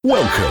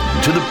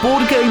Welcome to the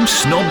Board Game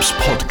Snobs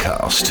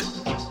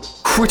Podcast.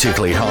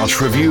 Critically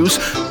harsh reviews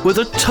with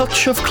a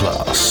touch of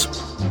class.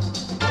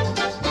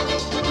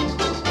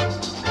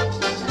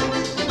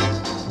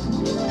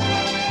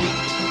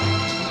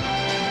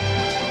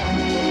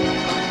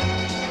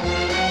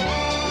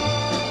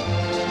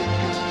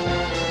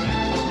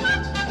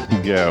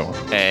 Go.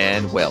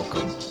 And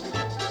welcome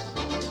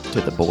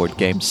to the Board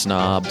Game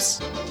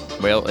Snobs.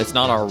 Well, it's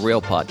not our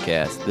real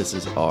podcast. This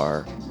is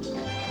our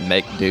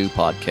Make Do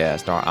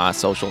podcast, our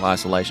social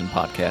isolation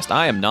podcast.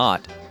 I am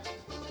not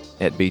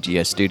at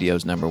BGS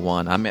Studios number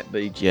 1. I'm at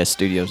BGS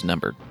Studios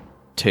number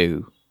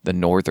 2, the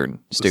Northern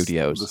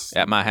Studios,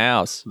 at my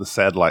house. The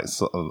satellite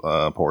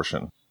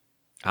portion.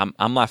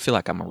 I feel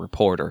like I'm a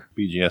reporter.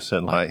 BGS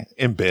satellite,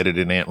 embedded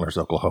in Antlers,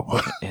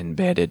 Oklahoma.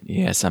 Embedded,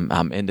 yes.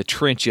 I'm in the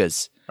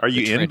trenches. Are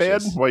you in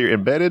bed while you're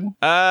embedded?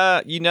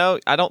 I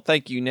don't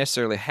think you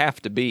necessarily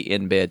have to be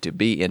in bed to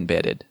be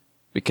embedded,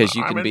 because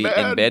you can be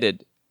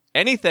embedded.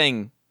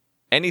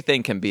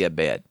 Anything can be a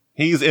bed.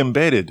 He's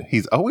embedded.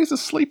 He's always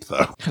asleep,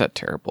 though. A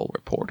terrible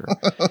reporter.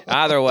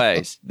 Either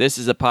ways, this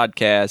is a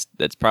podcast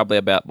that's probably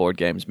about board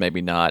games,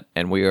 maybe not,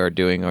 and we are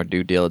doing our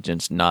due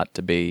diligence not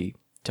to be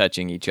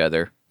touching each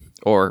other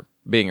or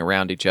being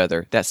around each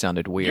other. That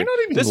sounded weird. You're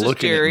not even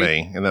looking at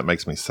me, and that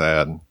makes me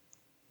sad.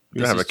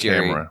 You don't have a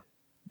camera.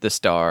 The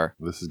star.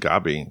 This is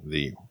Gabi,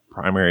 the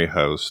primary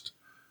host,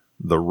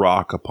 the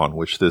rock upon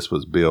which this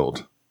was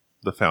built.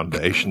 The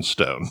foundation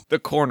stone. The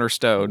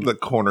cornerstone. The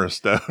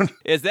cornerstone.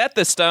 Is that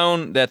the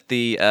stone that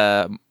the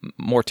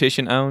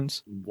mortician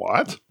owns?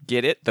 What?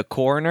 Get it? The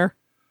coroner?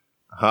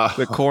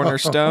 The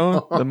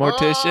cornerstone? The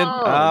mortician?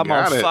 I'm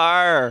on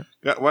fire.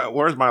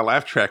 Where's my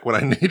laugh track when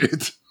I need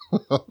it?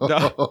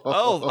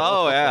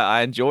 Oh, yeah.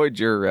 I enjoyed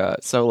your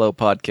solo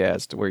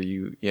podcast where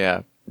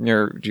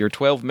your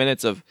 12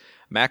 minutes of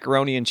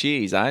macaroni and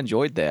cheese. I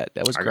enjoyed that.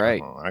 That was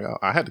great.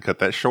 I had to cut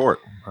that short.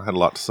 I had a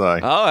lot to say.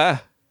 Oh,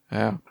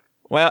 yeah.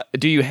 Well,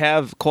 do you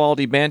have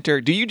quality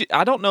banter?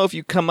 I don't know if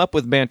you come up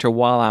with banter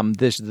while I'm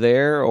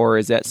there, or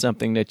is that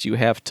something that you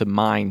have to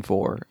mine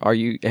for?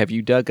 Have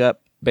you dug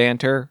up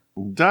banter?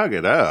 Dug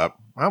it up?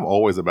 I'm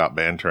always about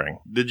bantering.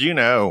 Did you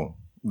know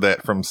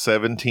that from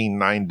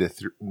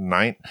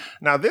 1799?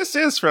 Now, this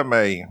is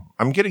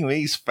I'm getting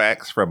these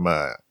facts from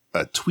a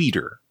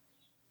tweeter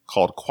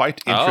called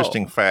Quite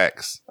Interesting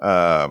Facts.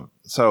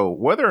 So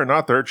whether or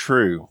not they're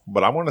true,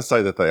 but I want to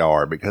say that they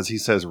are, because he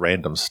says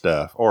random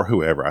stuff, or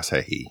whoever. I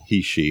say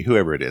he, she,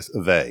 whoever it is,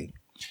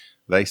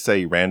 they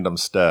say random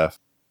stuff.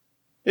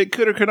 It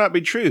could or could not be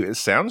true. It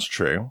sounds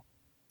true,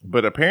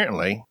 but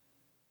apparently,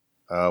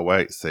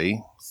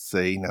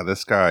 see, now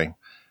this guy,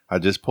 I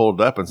just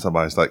pulled up and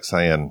somebody's like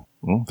saying,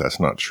 that's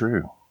not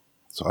true.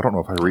 So I don't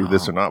know if I read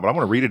this or not, but I'm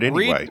going to read it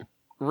anyway.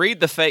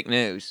 Read the fake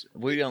news.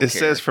 We don't care. It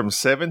says from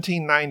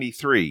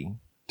 1793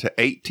 to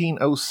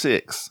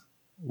 1806,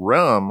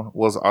 rum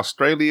was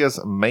Australia's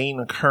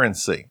main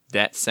currency.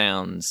 That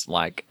sounds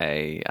like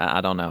I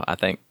don't know. I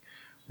think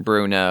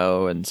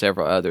Bruno and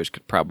several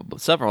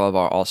of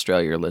our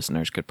Australia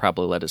listeners could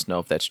probably let us know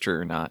if that's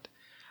true or not.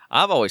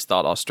 I've always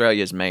thought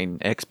Australia's main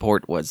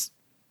export was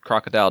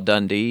Crocodile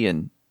Dundee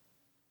and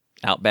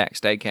Outback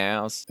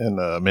Steakhouse.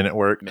 And Men at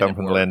Work, come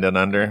from the land down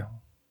under.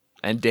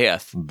 And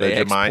death. They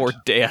export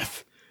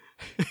death.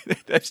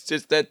 That's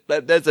just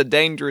that's a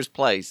dangerous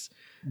place.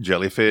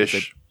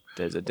 Jellyfish.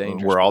 There's a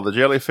dangerous where all the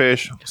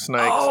jellyfish,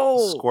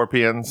 snakes,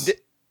 scorpions.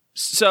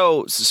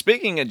 So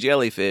speaking of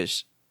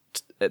jellyfish,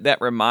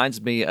 that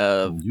reminds me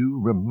of... You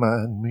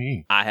remind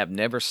me. I have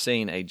never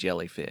seen a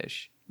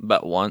jellyfish,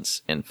 but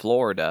once in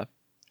Florida.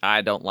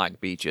 I don't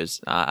like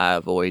beaches. I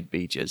avoid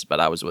beaches,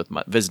 but I was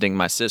visiting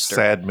my sister.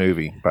 Sad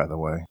movie, by the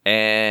way.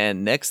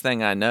 And next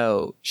thing I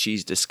know,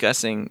 she's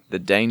discussing the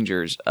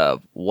dangers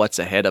of what's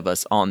ahead of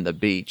us on the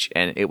beach.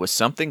 And it was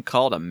something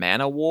called a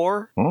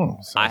man-o-war.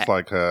 Sounds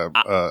like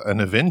an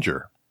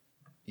Avenger.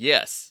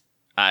 Yes.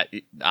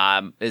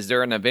 Is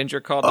there an Avenger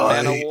called the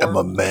man-o-war? I am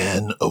a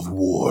man of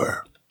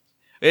war.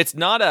 It's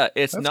not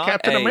That's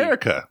Captain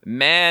America.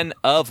 Man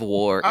of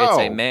war. It's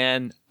a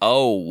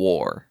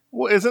man-o-war.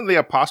 Well, isn't the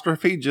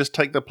apostrophe just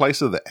take the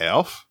place of the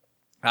F?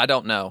 I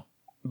don't know.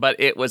 But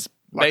it was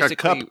like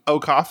basically... a cup of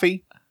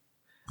coffee?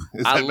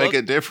 Does that make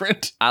it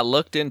different? I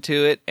looked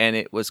into it, and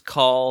it was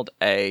called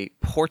a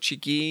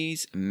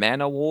Portuguese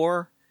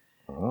man-o-war.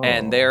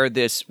 And they're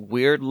this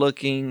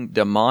weird-looking,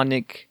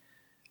 demonic...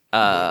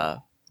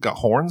 got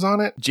horns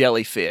on it?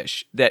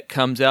 Jellyfish that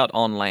comes out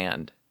on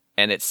land.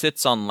 And it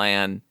sits on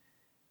land.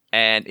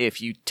 And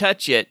if you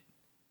touch it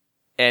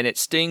and it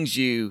stings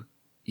you...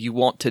 You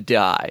want to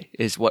die,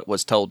 is what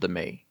was told to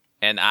me,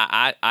 and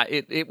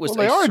it was. Well,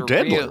 they are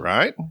deadly,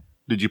 right?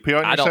 Did you pee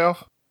on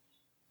yourself?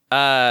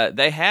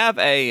 They have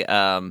a.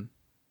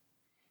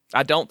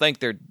 I don't think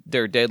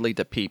they're deadly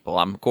to people.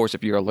 Of course,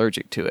 if you're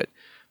allergic to it,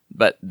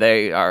 but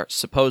they are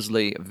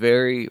supposedly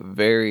very,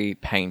 very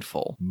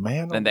painful.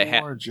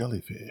 Man-o-war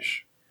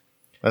jellyfish.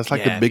 That's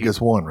like the biggest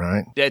one,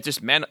 right? Yeah,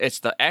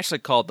 it's actually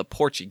called the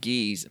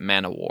Portuguese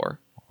man-o-war.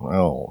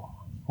 Oh,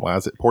 why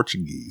is it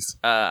Portuguese?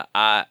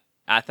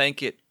 I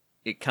think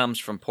it comes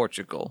from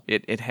Portugal.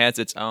 It has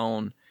its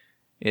own.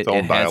 It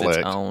own has dialect.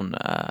 its own.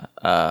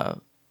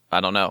 I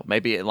don't know.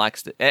 Maybe it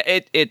likes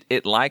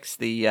it likes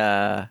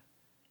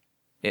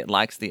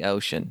the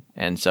ocean,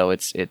 and so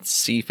it's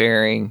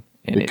seafaring.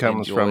 And It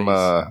comes enjoys.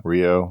 from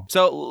Rio.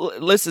 So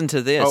listen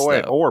to this. Oh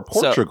wait, though. or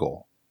So-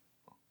 Portugal,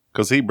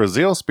 because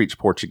Brazil speaks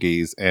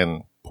Portuguese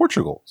and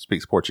Portugal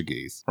speaks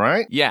Portuguese,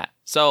 right? Yeah.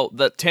 So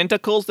the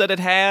tentacles that it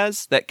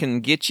has that can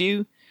get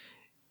you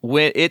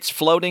when it's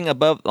floating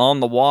above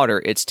on the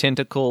water, its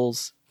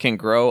tentacles can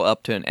grow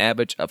up to an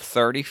average of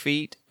 30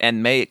 feet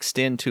and may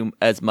extend to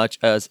as much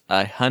as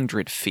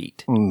 100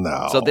 feet.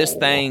 No. So this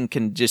thing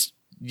can this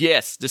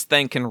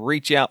thing can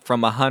reach out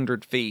from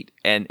 100 feet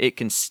and it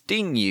can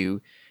sting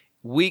you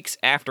weeks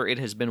after it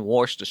has been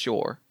washed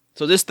ashore.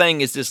 So this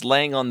thing is just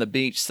laying on the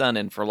beach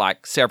sunning for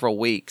like several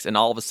weeks, and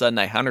all of a sudden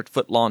a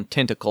 100-foot long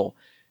tentacle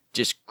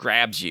just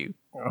grabs you.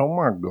 Oh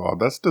my god,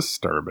 that's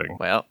disturbing.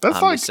 Well, That's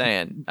I'm like- just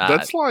saying.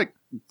 That's like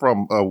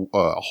from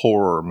a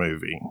horror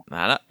movie.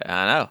 I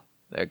know.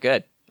 They're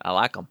good. I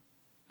like them.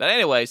 But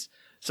anyways,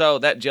 so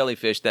that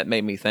jellyfish, that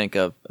made me think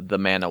of the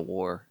Man of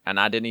War, and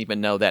I didn't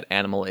even know that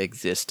animal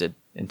existed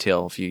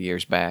until a few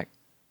years back.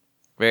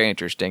 Very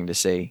interesting to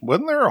see.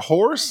 Wasn't there a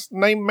horse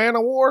named Man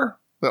of War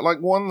that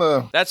like won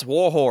the That's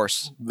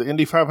Warhorse.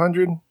 Indy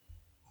 500?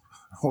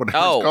 Whatever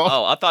it's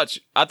called.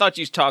 I thought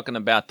you was talking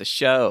about the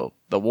show,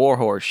 the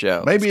Warhorse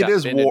show. Maybe It's it got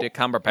is Benedict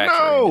Cumberbatch in it.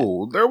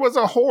 No, there was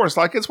a horse.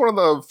 Like it's one of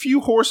the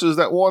few horses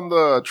that won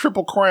the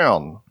Triple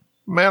Crown.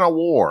 Man of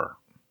War.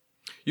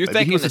 You're Maybe he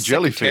thinking was the a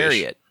jellyfish.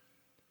 Secretariat.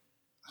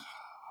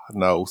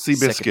 No,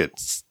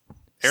 Seabiscuit.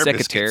 Air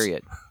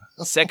Secretariat.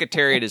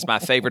 Secretariat is my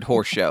favorite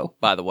horse show,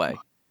 by the way. If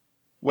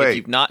Wait,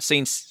 you've not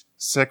seen...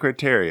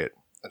 Secretariat.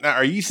 Now,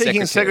 are you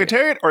thinking Secretariat.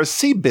 Secretariat or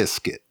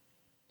Seabiscuit?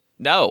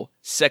 No,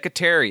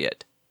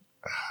 Secretariat.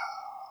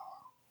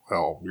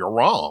 Well, you're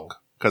wrong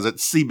because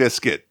it's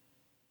Seabiscuit.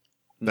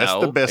 That's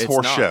No, the best it's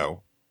horse not.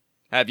 show.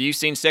 Have you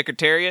seen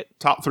Secretariat?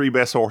 Top 3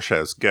 best horse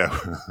shows. Go.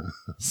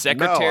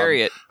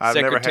 Secretariat. I've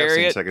never have seen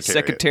Secretariat. Secretariat.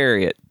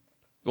 Secretariat.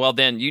 Well,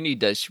 then you need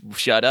to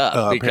shut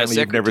up because Apparently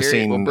you've never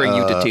Secretariat seen will bring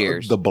you to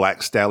tears. The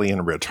Black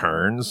Stallion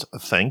Returns.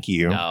 Thank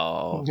you.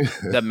 No,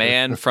 the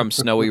man from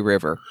Snowy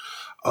River.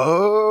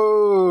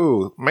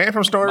 Oh, Man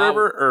from Snowy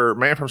River or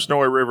Man from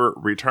Snowy River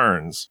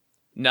Returns?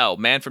 No,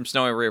 Man from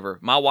Snowy River.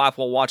 My wife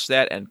will watch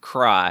that and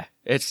cry.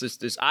 It's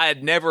just this. I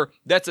had never.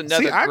 That's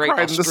another See, I great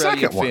cried in the Australian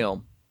second one.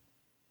 film.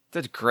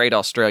 That's a great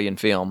Australian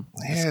film.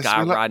 Yes, This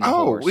guy we like- riding a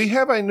oh, horse. we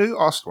have a new.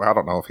 Well, I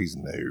don't know if he's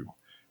new.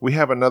 We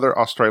have another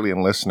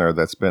Australian listener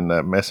that's been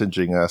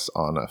messaging us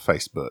on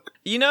Facebook.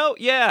 You know,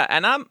 yeah,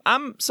 and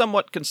I'm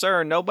somewhat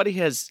concerned. Nobody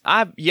has.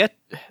 I've yet.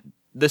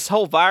 This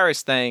whole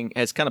virus thing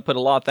has kind of put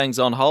a lot of things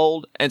on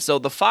hold, and so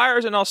the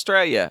fires in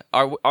Australia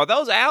are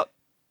those out?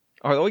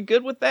 Are we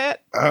good with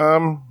that?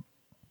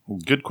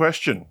 Good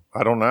question.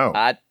 I don't know.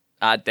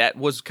 That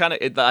was kind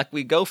of like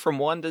we go from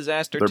one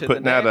disaster They're to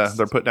putting the out next.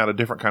 they're putting out a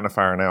different kind of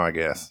fire now, I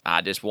guess.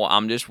 I'm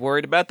just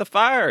worried about the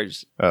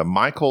fires.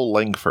 Michael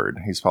Langford,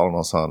 he's following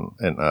us on,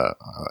 and I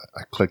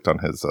clicked on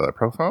his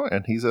profile,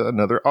 and he's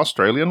another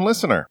Australian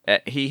listener.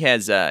 He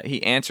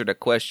answered a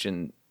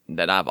question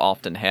that I've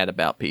often had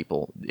about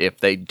people. If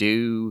they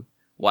do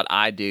what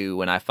I do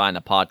when I find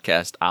a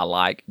podcast I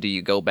like, do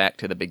you go back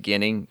to the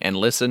beginning and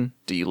listen?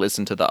 Do you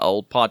listen to the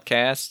old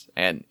podcasts?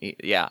 And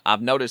yeah,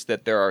 I've noticed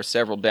that there are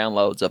several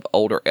downloads of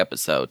older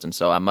episodes, and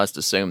so I must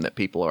assume that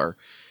people are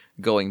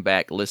going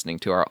back listening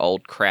to our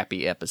old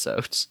crappy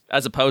episodes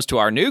as opposed to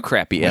our new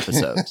crappy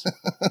episodes.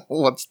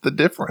 What's the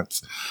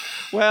difference?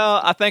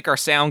 Well, I think our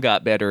sound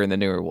got better in the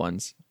newer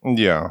ones.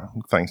 Yeah,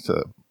 thanks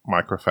to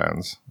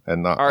microphones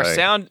and not Our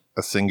sound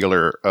a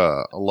singular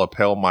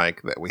lapel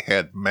mic that we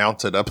had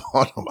mounted up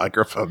on a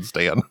microphone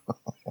stand.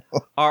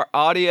 Our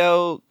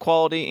audio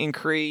quality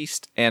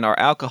increased and our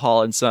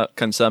alcohol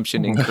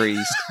consumption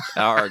increased.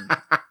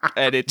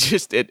 And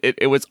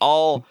it was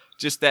all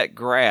just that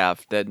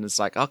graph that it's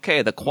like,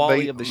 okay, the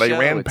quality of the show. They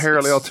ran it's-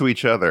 parallel it's- to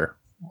each other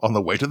on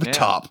the way to the yeah,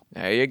 top.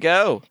 There you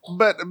go.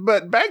 But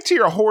back to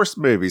your horse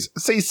movies.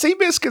 See,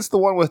 Seabiscuit's the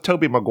one with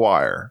Tobey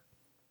Maguire.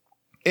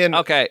 And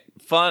Okay,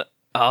 fun.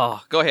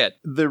 Oh, go ahead.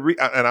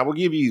 and I will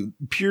give you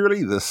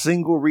purely the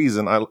single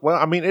reason.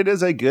 It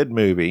is a good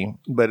movie,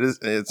 but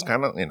it's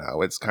kind of,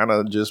 it's kind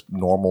of just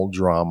normal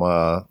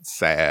drama,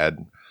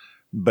 sad.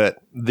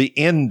 But the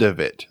end of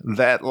it,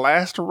 that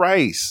last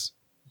race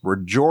where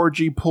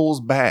Georgie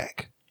pulls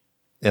back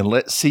and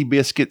lets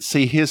Seabiscuit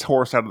see his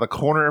horse out of the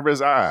corner of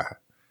his eye,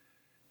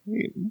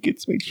 it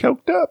gets me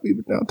choked up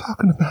even now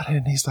talking about it.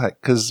 And he's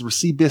like, because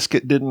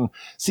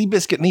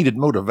Seabiscuit needed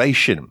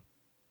motivation.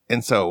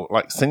 And so,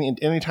 like,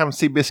 anytime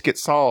Seabiscuit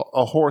saw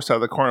a horse out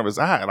of the corner of his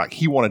eye, like,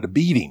 he wanted to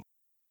beat him.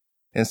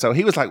 And so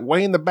he was, like,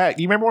 way in the back.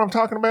 You remember what I'm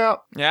talking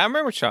about? Yeah, I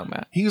remember what you're talking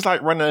about. He was,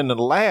 like, running into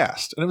the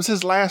last. And it was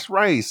his last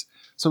race.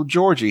 So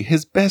Georgie,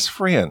 his best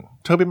friend,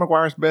 Tobey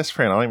Maguire's best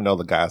friend, I don't even know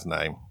the guy's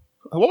name.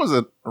 What was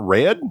it?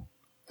 Red?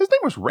 His name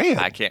was Red.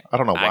 I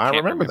don't know why I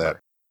remember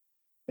that.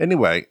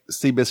 Anyway,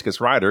 Seabiscuit's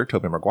rider,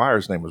 Tobey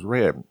Maguire's name was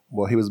Red.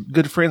 Well, he was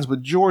good friends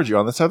with Georgie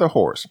on this other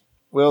horse.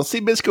 Well,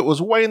 Seabiscuit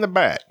was way in the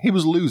back. He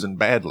was losing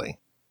badly.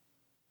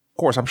 Of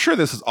course, I'm sure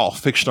this is all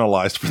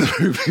fictionalized for the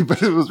movie,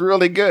 but it was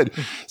really good.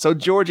 So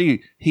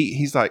Georgie,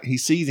 he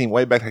sees him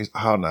way back there. He's,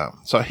 oh no.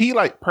 So he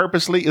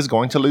purposely is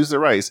going to lose the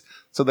race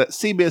so that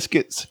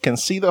Seabiscuit can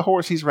see the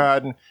horse he's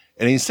riding.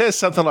 And he says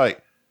something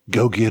like,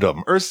 go get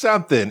him or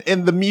something.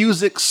 And the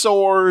music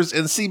soars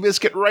and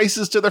Seabiscuit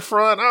races to the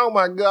front. Oh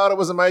my God, it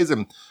was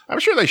amazing. I'm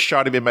sure they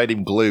shot him and made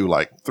him glue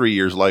 3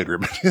 years later,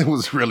 but it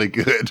was really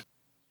good.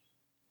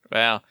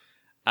 Well,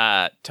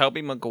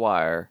 Tobey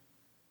Maguire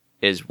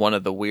is one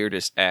of the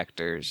weirdest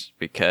actors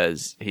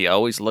because he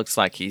always looks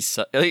like he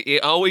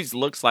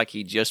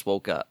just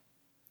woke up.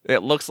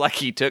 It looks like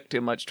he took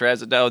too much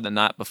Trazodone the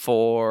night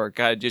before,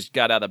 kind of just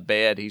got out of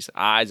bed. His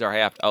eyes are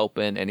half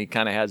open, and he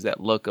kind of has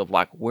that look of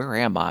where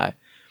am I?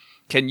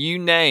 Can you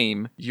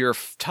name your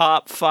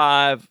top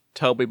 5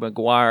 Tobey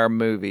Maguire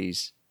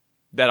movies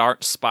that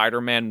aren't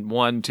Spider-Man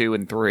 1, 2,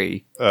 and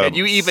 3? Can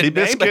you even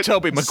name a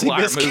Tobey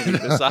Maguire movie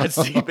besides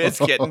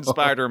Seabiscuit and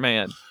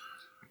Spider-Man?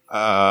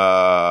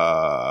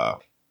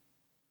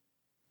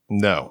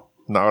 No,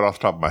 not off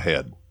the top of my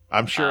head.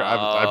 I'm sure.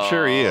 I'm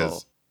sure he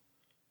is.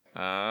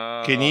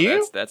 Can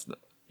you?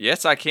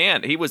 Yes, I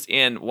can. He was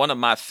in one of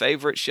my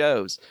favorite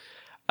shows,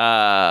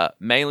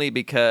 mainly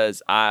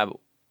because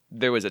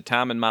there was a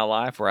time in my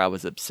life where I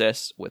was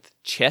obsessed with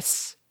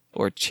chess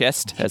or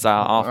chest, as I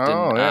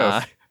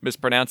often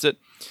mispronounce it.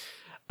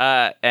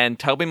 And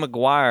Tobey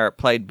Maguire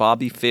played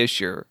Bobby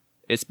Fischer.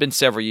 It's been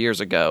several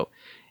years ago.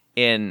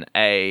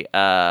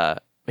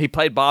 He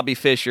played Bobby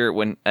Fischer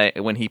when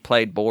he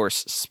played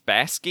Boris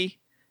Spassky,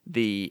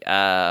 the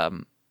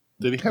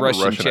Did he have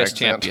Russian a Russian chess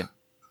accent? champion.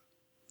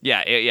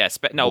 Yeah.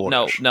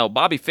 No.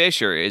 Bobby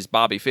Fischer is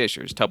Bobby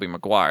Fischer's Tobey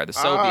Maguire. The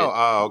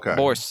Soviet okay.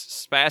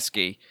 Boris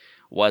Spassky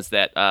was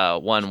that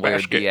one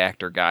weird B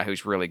actor guy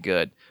who's really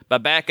good.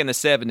 But back in the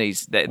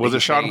 70s, was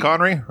it Sean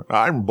Connery?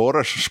 I'm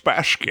Boris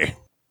Spassky.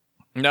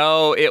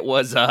 No, it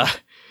was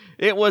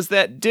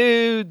that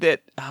dude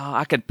that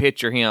I could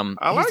picture him.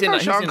 I like how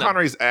Sean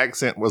Connery's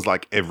accent was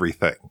like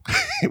everything.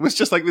 It was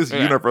just like this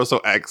universal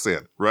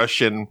accent: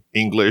 Russian,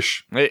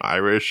 English,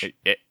 Irish.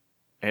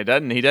 He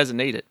doesn't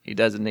need it. He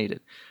doesn't need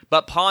it.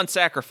 But Pawn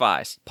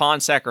Sacrifice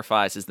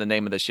is the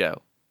name of the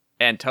show,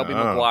 and Tobey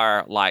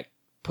Maguire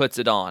puts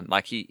it on.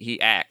 He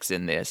acts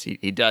in this.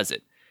 He does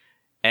it,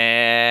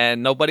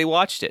 and nobody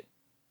watched it.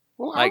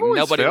 Well, I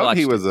always felt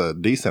he was a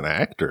decent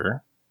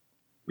actor,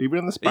 even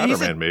in the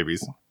Spider-Man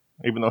movies.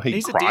 Even though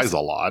he cries a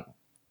lot.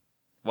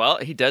 Well,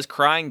 he does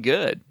crying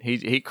good.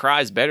 He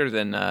cries better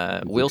than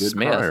Will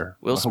Smith. Crier.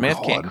 Will Smith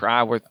can't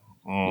cry with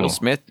Will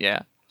Smith.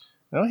 Yeah.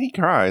 No, he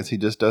cries. He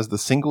just does the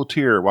single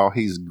tear while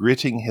he's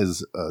gritting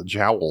his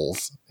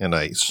jowls in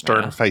a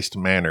stern-faced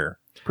manner,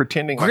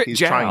 pretending like he's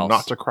trying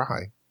not to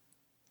cry.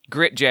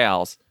 Grit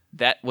Jowls.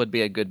 That would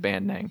be a good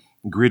band name.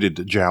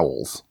 Gritted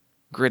Jowls.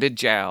 Gritted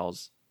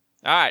Jowls.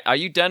 All right. Are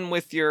you done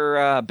with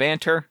your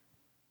banter?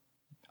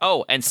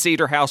 Oh, and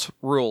Cedar House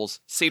Rules.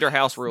 Cedar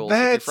House Rules. If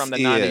you're from the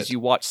 90s, you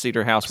watch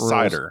Cedar House Rules.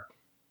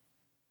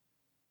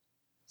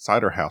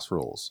 Cider House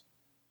Rules.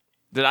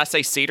 Did I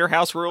say Cedar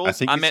House Rules?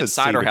 I meant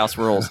Cider House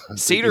Rules.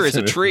 Cedar is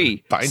a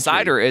tree.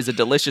 Cider is a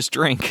delicious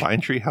drink.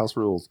 Pine Tree House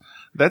Rules.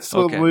 That's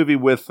the movie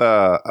with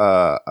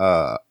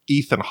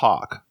Ethan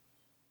Hawke.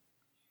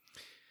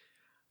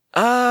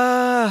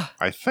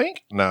 I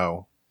think?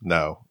 No.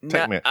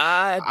 Take me.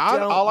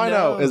 All I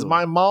know is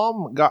my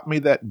mom got me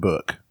that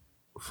book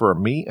for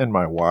me and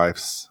my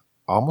wife's,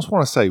 I almost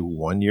want to say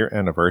 1 year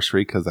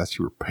anniversary, because that's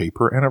your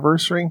paper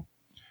anniversary.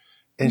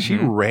 And she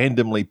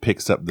randomly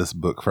picks up this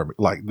book from me,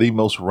 the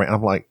most random.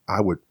 I'm like,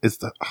 I wanted to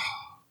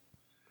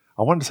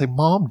say,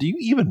 Mom, do you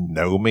even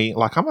know me?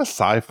 I'm a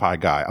sci-fi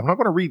guy. I'm not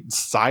going to read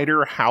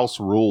Cider House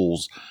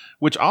Rules,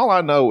 which all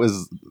I know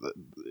is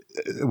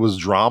it was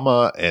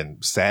drama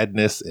and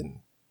sadness and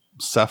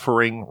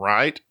suffering,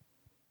 right?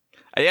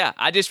 Yeah,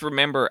 I just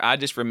remember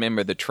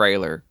the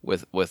trailer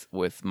with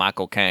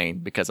Michael Caine,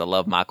 because I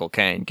love Michael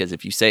Caine, because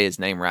if you say his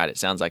name right, it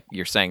sounds like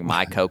you're saying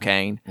my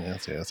cocaine.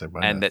 Yes,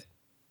 and that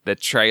the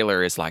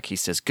trailer is he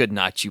says, "Good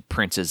night, you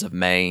princes of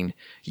Maine,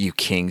 you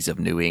kings of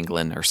New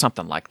England," or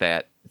something like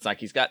that.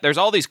 It's there's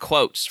all these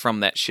quotes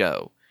from that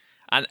show.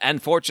 And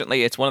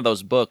unfortunately, it's one of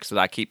those books that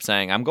I keep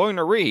saying I'm going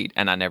to read,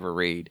 and I never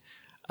read.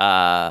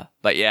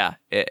 But yeah,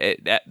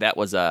 that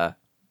was a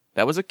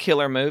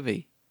killer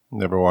movie.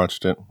 Never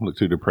watched it. Looked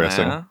too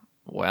depressing.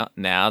 Well,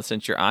 now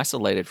since you're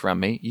isolated from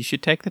me, you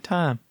should take the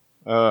time.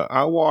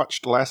 I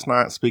watched last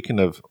night, speaking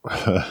of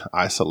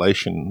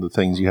isolation, the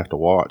things you have to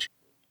watch.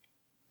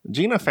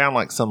 Gina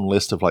found some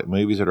list of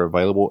movies that are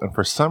available, and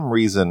for some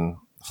reason,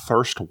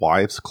 First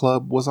Wives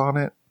Club was on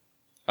it.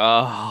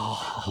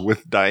 Oh.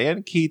 With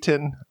Diane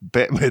Keaton,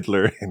 Bette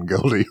Midler, and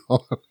Goldie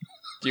Hawn.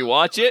 Do you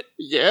watch it?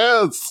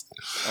 Yes.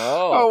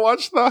 Oh. I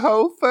watched the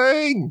whole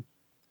thing.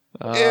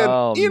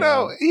 Oh, and, you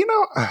know,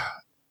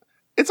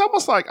 it's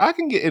almost like I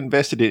can get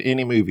invested in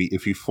any movie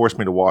if you force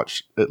me to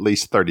watch at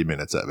least 30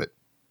 minutes of it.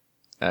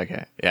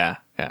 Okay. Yeah.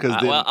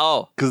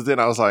 Because then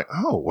I was like,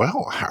 how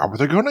are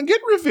they going to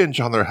get revenge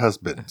on their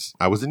husbands?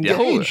 I was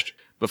engaged.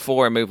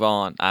 before I move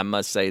on, I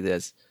must say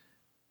this.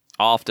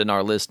 Often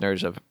our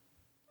listeners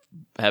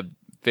have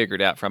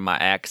figured out from my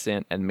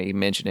accent and me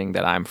mentioning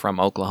that I'm from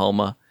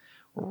Oklahoma.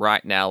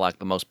 Right now, like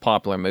the most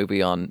popular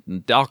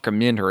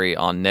documentary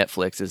on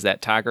Netflix is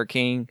that Tiger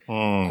King.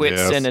 Quit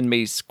sending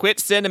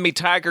me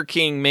Tiger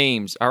King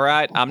memes. All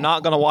right, I'm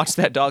not gonna watch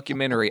that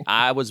documentary.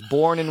 I was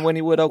born in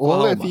Wynnewood,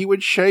 Oklahoma. Well, if you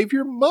would shave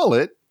your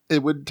mullet,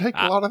 it would take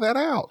a lot of that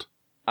out.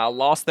 I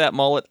lost that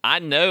mullet. I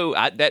know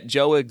that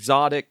Joe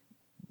Exotic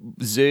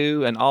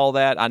Zoo and all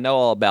that. I know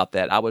all about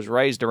that. I was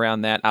raised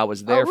around that. I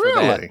was there for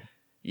that.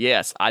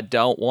 Yes, I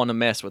don't want to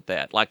mess with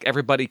that. Like,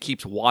 everybody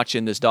keeps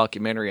watching this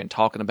documentary and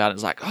talking about it.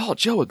 It's like, oh,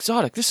 Joe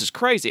Exotic, this is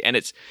crazy. And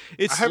it's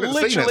I haven't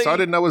seen it, so I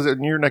didn't know it was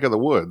in your neck of the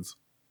woods.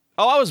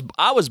 Oh,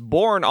 I was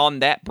born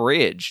on that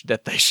bridge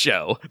that they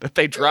show, that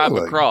they drive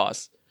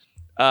across.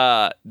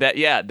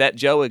 That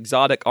Joe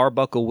Exotic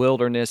Arbuckle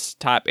Wilderness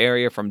type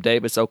area from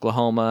Davis,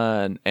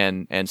 Oklahoma,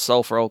 and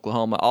Sulphur,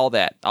 Oklahoma, all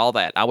that.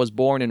 I was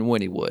born in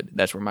Wynnewood.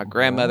 That's where my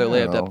grandmother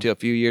lived up to a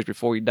few years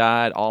before he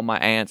died. All my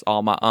aunts,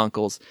 all my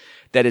uncles.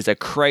 That is a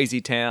crazy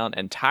town,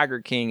 and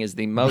Tiger King is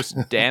the most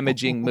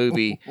damaging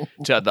movie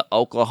to the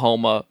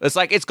Oklahoma. It's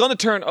like it's going to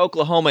turn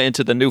Oklahoma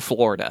into the new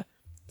Florida.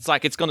 It's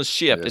like it's going to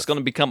shift. Yes. It's going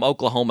to become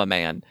Oklahoma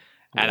Man,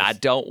 and I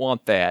don't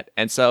want that.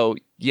 And so,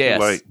 yes,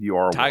 too late. You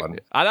are one.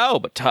 I know,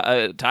 but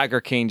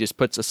Tiger King just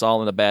puts us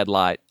all in a bad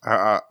light.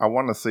 I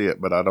want to see it,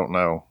 but I don't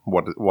know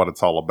what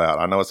it's all about.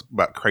 I know it's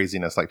about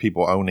craziness, like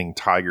people owning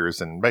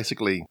tigers and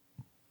basically.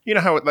 You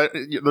know how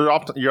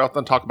you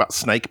often talk about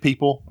snake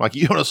people? Like,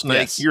 you own a snake,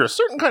 yes. You're a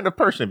certain kind of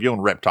person if you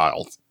own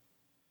reptiles.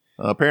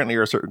 Apparently,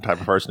 you're a certain type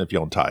of person if you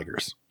own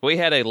tigers. We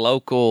had a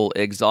local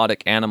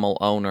exotic animal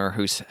owner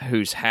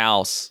whose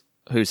house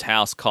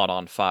caught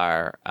on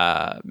fire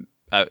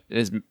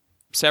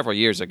several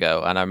years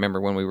ago. And I remember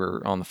when we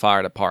were on the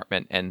fire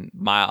department, and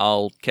my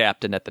old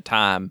captain at the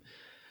time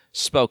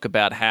spoke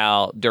about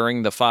how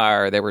during the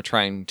fire they were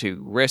trying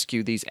to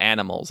rescue these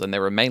animals, and they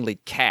were mainly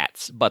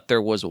cats, but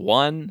there was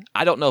one,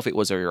 I don't know if it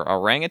was an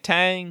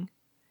orangutan.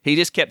 He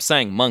just kept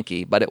saying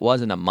monkey, but it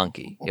wasn't a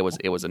monkey. It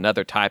was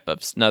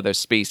another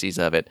species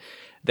of it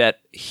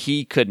that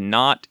he couldn't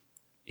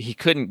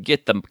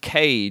get the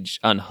cage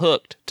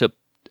unhooked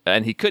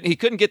and he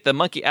couldn't get the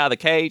monkey out of the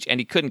cage, and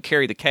he couldn't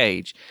carry the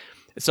cage.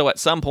 So at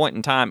some point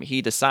in time,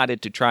 he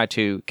decided to try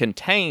to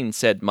contain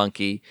said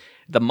monkey.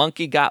 The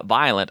monkey got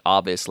violent,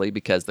 obviously,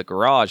 because the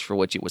garage for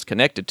which it was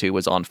connected to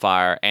was on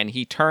fire, and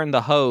he turned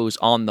the hose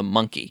on the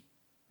monkey.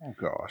 Oh,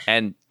 gosh.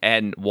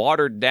 And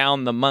watered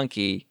down the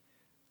monkey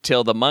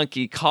till the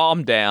monkey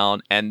calmed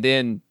down, and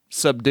then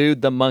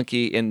subdued the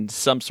monkey in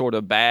some sort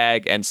of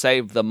bag and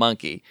saved the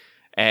monkey.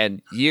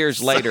 And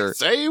years later,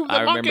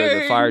 I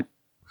remember the fire.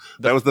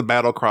 That was the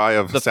battle cry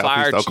of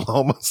Southeast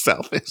Oklahoma.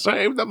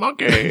 Save the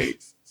monkey.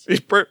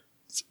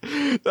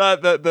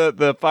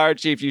 The fire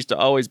chief used to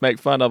always make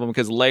fun of him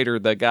because later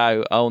the guy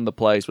who owned the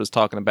place was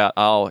talking about,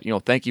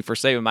 thank you for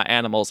saving my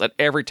animals. And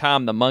every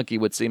time the monkey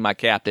would see my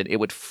captain, it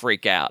would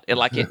freak out. It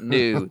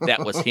knew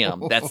that was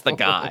him. That's the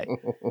guy.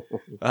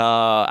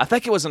 I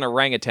think it was an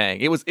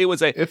orangutan. It was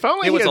a. If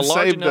only he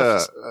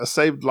had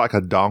saved like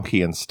a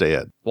donkey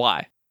instead.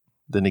 Why?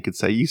 Then he could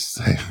say, "You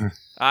saved."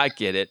 I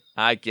get it.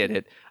 I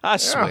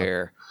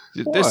swear.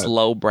 What? This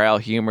lowbrow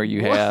humor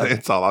you have.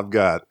 It's all I've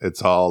got.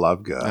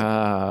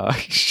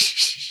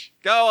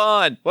 Go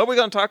on. What are we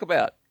going to talk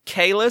about?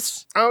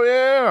 Caylus? Oh,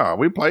 yeah.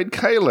 We played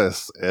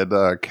Caylus at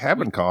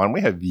CabinCon.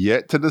 We have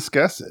yet to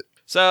discuss it.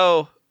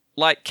 So,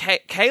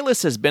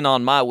 Caylus has been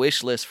on my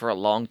wish list for a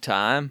long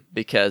time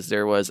because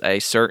there was a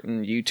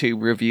certain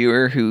YouTube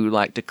reviewer who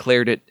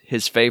declared it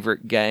his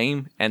favorite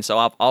game, and so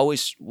I've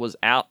always was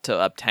out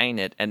to obtain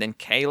it. And then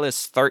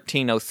Caylus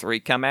 1303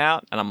 come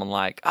out, and I'm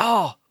like,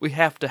 oh, we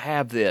have to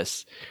have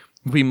this.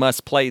 We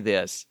must play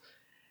this.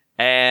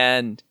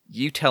 And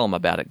you tell them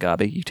about it,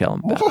 Gobby. You tell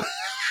them about it.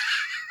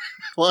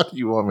 What do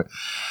you want me?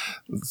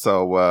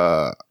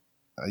 So,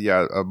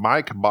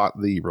 Mike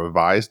bought the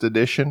revised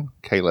edition,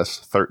 Caylus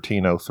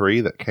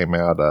 1303, that came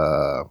out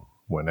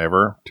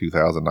whenever,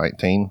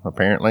 2019,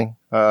 apparently.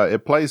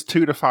 It plays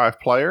 2 to 5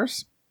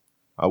 players.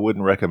 I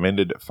wouldn't recommend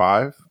it at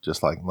 5,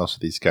 just like most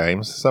of these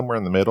games. Somewhere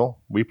in the middle.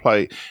 We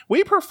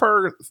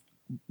prefer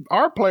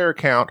our player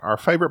count, our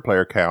favorite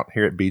player count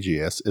here at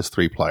BGS is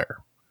 3 player.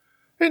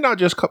 And not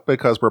just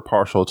because we're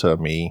partial to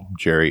me,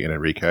 Jerry, and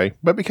Enrique,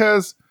 but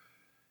because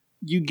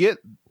you get...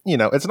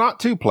 it's not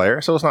 2 player,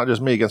 so it's not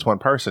just me against one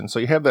person. So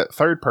you have that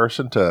third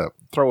person to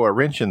throw a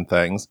wrench in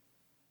things,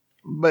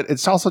 but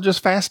it's also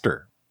just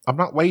faster. I'm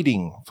not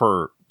waiting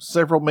for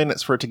several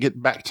minutes for it to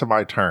get back to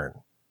my turn.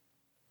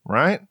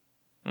 Right?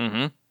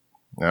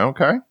 Mm-hmm.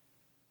 Okay.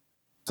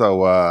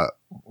 So,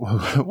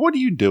 what are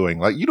you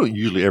doing? You don't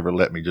usually ever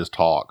let me just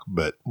talk,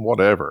 but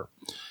whatever.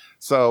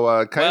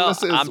 So,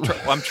 Caylus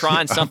I'm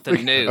trying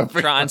something new.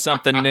 Trying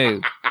something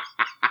new.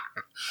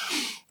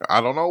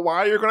 I don't know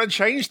why you're going to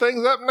change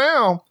things up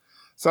now.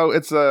 So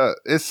it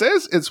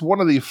says it's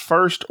one of the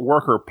first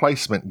worker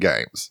placement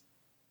games.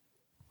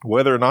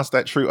 Whether or not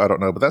that's true, I don't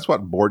know, but that's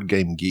what Board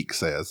Game Geek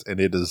says, and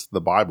it is the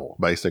Bible,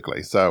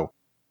 basically. So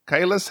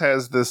Kalis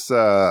has this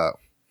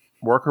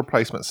worker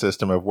placement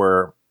system of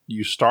where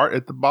you start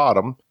at the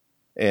bottom,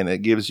 and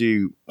it gives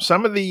you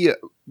some of the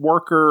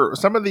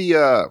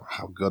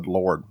good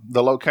Lord,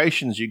 the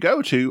locations you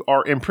go to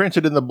are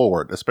imprinted in the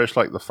board,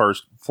 especially like the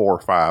first 4 or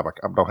 5. I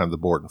don't have the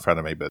board in front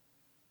of me,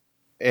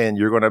 and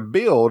you're going to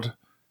build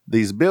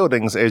these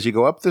buildings as you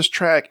go up this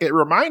track. It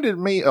reminded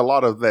me a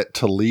lot of that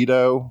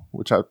Toledo,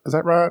 is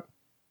that right?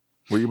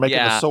 Where you're making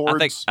the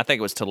swords? I think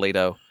it was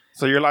Toledo.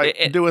 So you're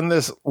like doing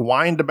this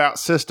wind-about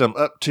system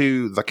up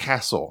to the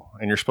castle,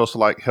 and you're supposed to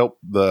like help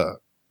the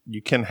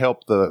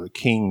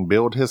king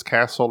build his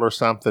castle or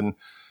something.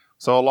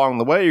 So along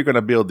the way, you're going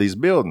to build these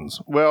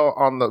buildings. Well,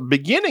 on the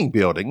beginning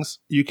buildings,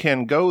 you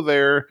can go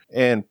there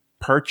and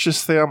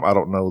purchase them. I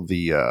don't know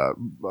the,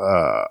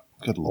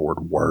 good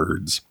Lord,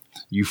 words.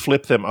 You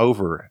flip them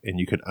over and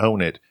you can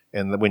own it.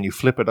 And when you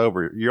flip it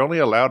over, you're only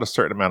allowed a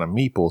certain amount of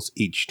meeples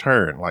each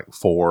turn, like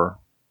 4,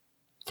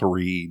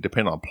 3,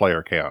 depending on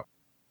player count.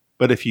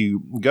 But if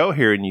you go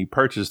here and you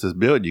purchase this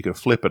build, you can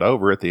flip it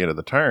over at the end of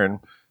the turn.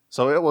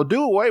 So it will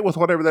do away with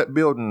whatever that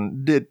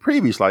building did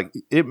previously. Like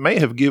it may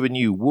have given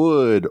you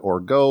wood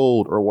or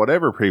gold or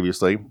whatever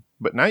previously,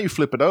 but now you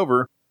flip it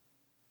over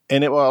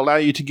and it will allow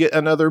you to get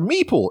another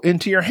meeple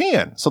into your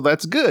hand. So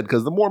that's good,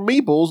 because the more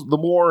meeples, the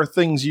more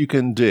things you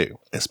can do,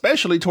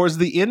 especially towards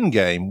the end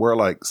game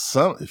where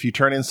if you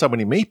turn in so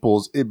many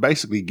meeples, it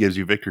basically gives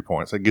you victory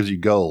points. It gives you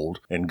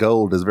gold, and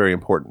gold is very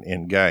important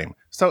in game.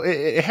 So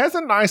it has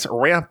a nice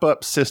ramp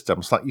up system.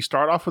 It's like you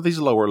start off with these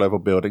lower level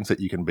buildings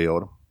that you can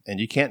build, and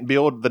you can't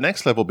build the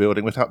next level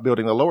building without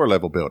building the lower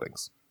level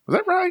buildings. Is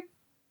that right?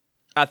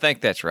 I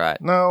think that's right.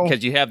 No,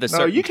 because you have the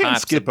certain you can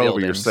skip over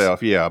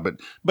yourself. Yeah, but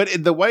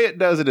the way it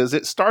does it is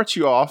it starts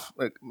you off.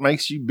 It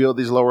makes you build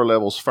these lower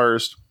levels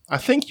first. I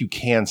think you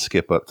can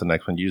skip up to the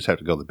next one. You just have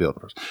to go to the build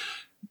first.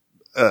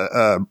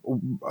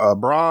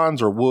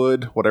 Bronze or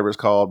wood, whatever it's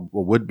called,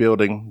 a wood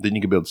building. Then you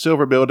can build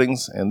silver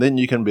buildings, and then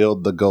you can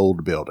build the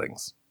gold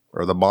buildings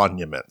or the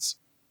monuments.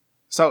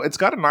 So it's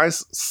got a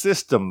nice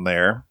system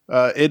there.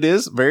 It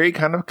is very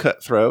kind of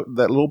cutthroat.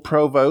 That little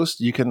provost,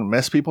 you can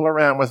mess people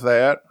around with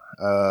that.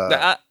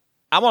 I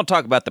want to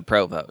talk about the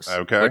provost,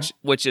 okay,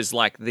 which is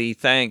like the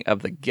thing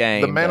of the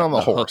game. The man on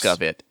the horse. Hook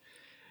of it.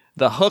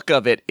 The hook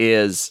of it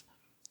is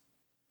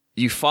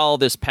you follow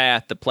this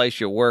path to place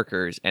your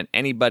workers, and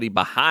anybody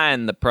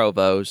behind the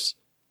provost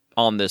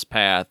on this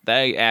path,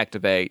 they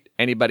activate.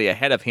 Anybody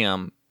ahead of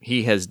him,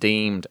 he has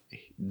deemed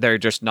they're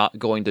just not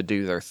going to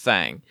do their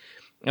thing.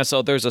 And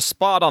so there's a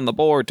spot on the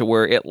board to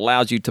where it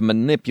allows you to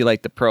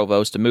manipulate the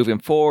provost to move him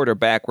forward or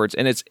backwards,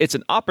 and it's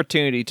an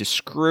opportunity to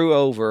screw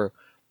over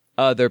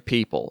other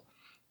people.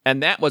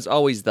 And that was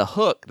always the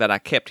hook that I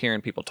kept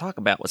hearing people talk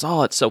about was,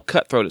 it's so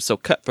cutthroat,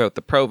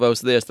 the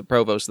provost this, the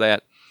provost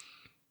that.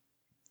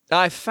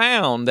 I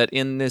found that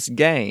in this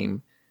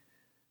game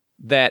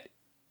that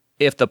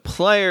if the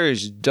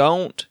players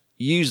don't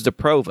use the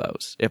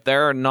provost, if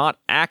they're not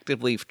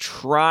actively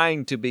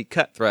trying to be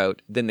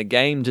cutthroat, then the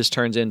game just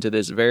turns into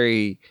this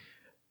very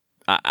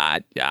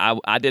I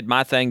did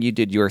my thing, you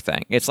did your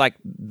thing. It's like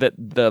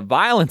the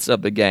violence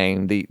of the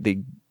game, the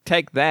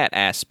take that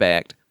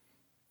aspect,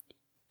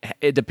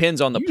 it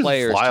depends on the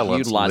players to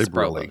utilize the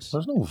provost.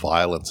 There's no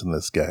violence in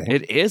this game.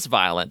 It is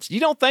violence. You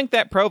don't think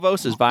that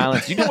provost is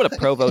violence? You know what a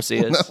provost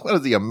is? What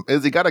is he?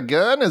 Has he got a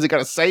gun? Has he got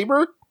a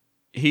saber?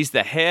 He's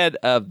the head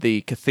of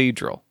the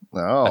cathedral,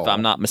 if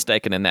I'm not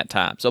mistaken, in that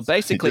time. So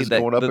basically,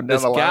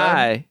 this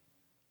guy...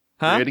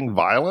 creating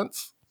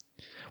violence?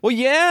 Well,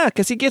 yeah,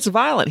 because he gets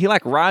violent. He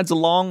rides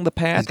along the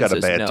path. He's got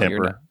a bad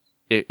temper.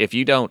 If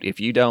you don't,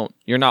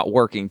 you're not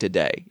working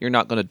today. You're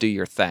not going to do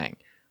your thing,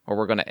 or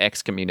we're going to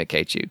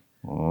excommunicate you.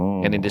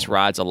 Oh. And then just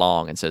rides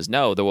along and says,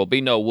 "No, there will be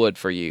no wood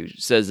for you,"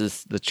 says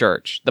this, the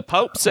church. The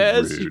Pope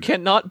says you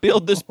cannot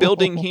build this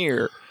building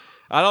here.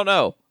 I don't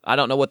know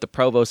what the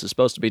provost is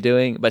supposed to be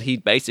doing, but he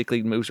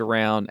basically moves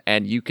around,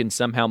 and you can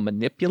somehow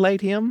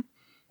manipulate him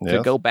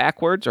to go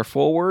backwards or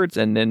forwards,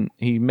 and then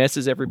he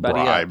messes everybody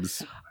up.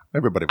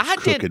 Everybody was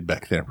crooked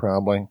back then,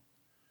 probably.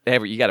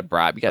 You got to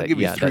bribe. You got to give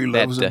you 3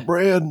 loaves of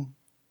bread.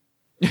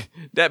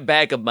 That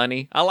bag of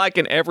money. I like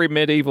in every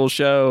medieval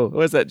show.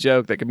 What's that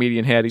joke that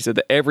comedian had? He said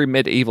that every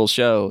medieval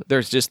show,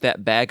 there's just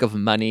that bag of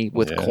money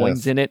with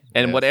coins in it.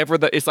 And whatever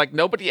it's like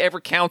nobody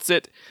ever counts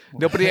it.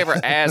 Nobody ever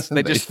asks.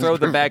 They just throw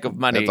the bag of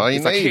money. That's all you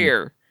need. Like,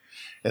 here.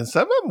 And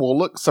some of them will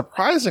look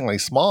surprisingly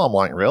small. I'm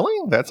like, really?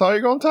 That's all you're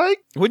going to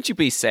take? Wouldn't you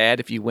be sad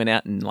if you went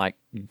out and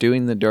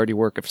doing the dirty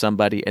work of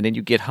somebody, and then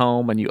you get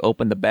home and you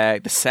open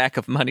the sack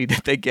of money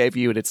that they gave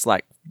you, and it's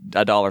like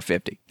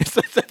 $1.50. It's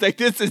like,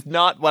 this is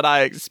not what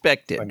I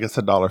expected. I guess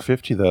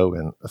 $1.50 though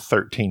in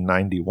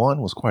 1391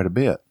 was quite a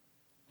bit.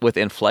 With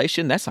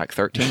inflation, that's like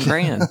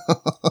 $13,000.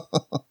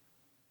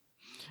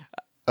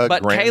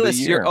 But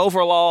Kalis, your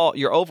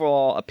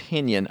overall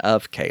opinion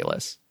of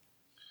Kalis?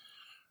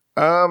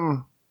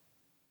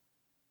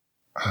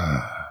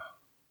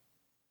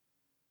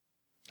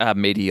 A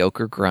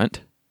mediocre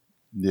grunt.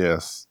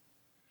 Yes.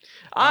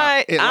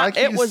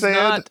 It was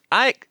not.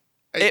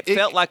 It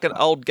felt like an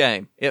old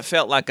game. It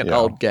felt like an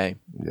old game.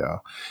 Yeah.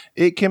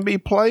 It can be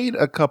played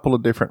a couple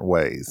of different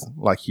ways,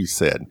 like you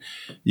said.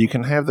 You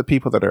can have the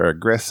people that are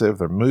aggressive,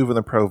 they're moving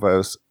the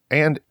provost,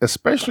 and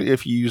especially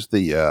if you use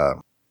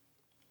the...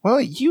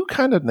 well, you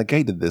kind of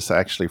negated this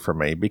actually for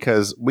me,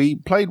 because we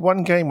played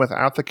one game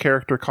without the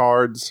character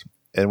cards,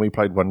 and we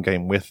played one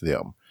game with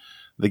them.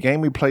 The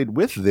game we played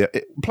with them...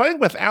 Playing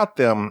without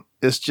them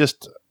is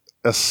just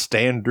a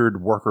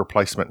standard worker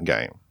placement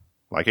game,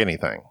 like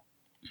anything.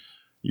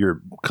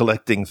 You're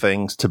collecting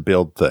things to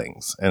build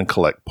things and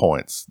collect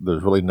points.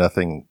 There's really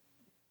nothing.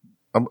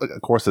 Of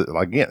course,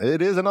 again,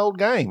 it is an old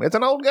game. It's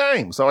an old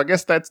game. So I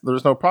guess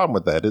there's no problem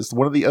with that. It's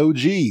one of the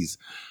OGs.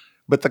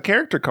 But the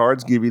character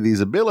cards give you these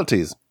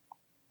abilities,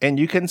 and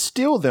you can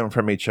steal them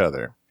from each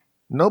other.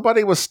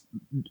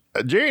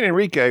 Jerry and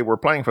Enrique were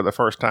playing for the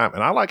first time,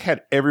 and I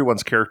had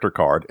everyone's character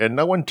card, and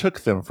no one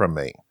took them from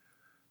me.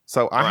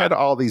 So I had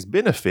all these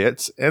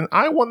benefits, and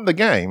I won the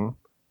game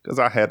because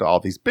I had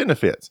all these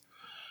benefits.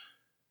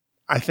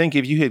 I think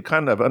if you had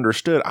kind of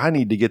understood, I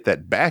need to get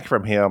that back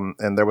from him,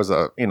 and there was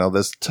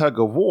this tug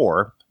of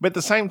war. But at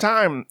the same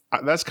time,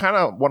 that's kind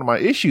of one of my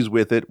issues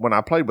with it when I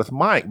played with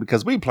Mike,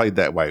 because we played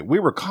that way. We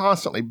were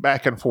constantly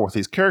back and forth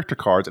these character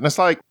cards, and it's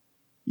like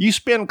you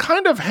spend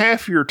kind of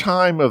half your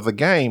time of the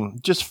game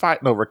just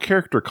fighting over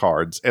character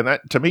cards, and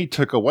that to me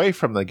took away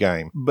from the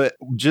game. But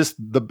just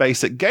the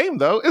basic game,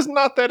 though, is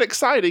not that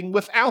exciting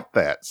without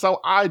that. So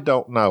I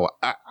don't know.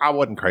 I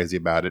wasn't crazy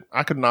about it.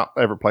 I could not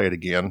ever play it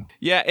again.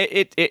 Yeah,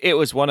 it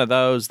was one of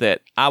those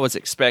that I was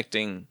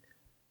expecting.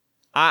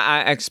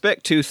 I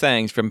expect two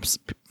things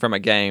from a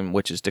game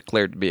which is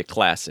declared to be a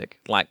classic,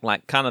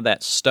 like kind of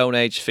that Stone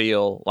Age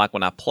feel. Like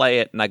when I play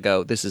it and I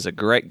go, "This is a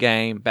great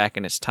game." Back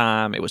in its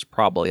time, it was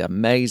probably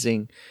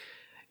amazing.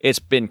 It's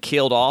been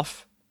killed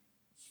off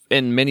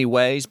in many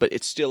ways, but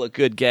it's still a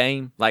good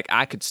game. Like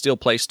I could still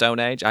play Stone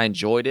Age. I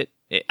enjoyed it.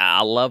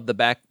 I love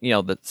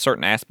the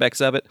certain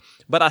aspects of it,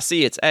 but I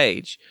see its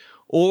age.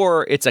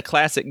 Or it's a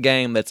classic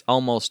game that's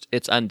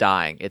it's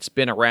undying. It's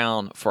been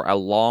around for a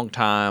long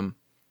time.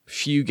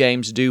 Few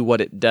games do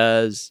what it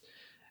does,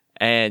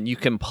 and you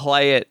can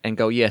play it and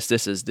go, yes,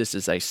 this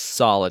is a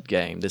solid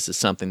game. This is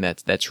something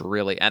that's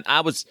really, and I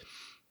was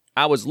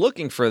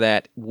looking for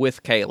that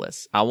with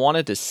Caylus. I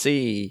wanted to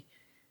see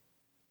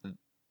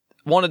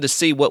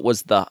what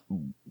was the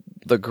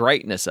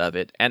greatness of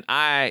it, and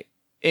I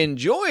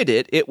enjoyed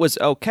it. It was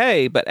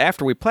okay, but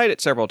after we played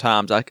it several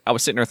times, I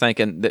was sitting there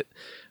thinking that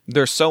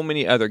there's so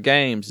many other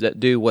games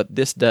that do what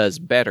this does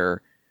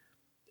better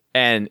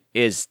and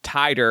is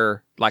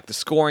tighter. Like the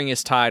scoring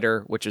is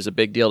tighter, which is a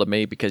big deal to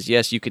me, because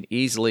yes, you can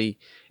easily,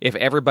 if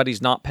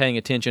everybody's not paying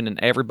attention and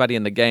everybody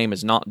in the game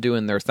is not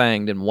doing their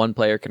thing, then one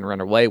player can run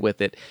away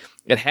with it.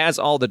 It has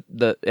all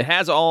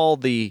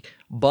the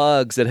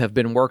bugs that have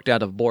been worked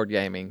out of board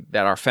gaming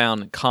that are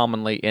found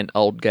commonly in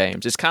old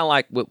games. It's kind of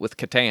like with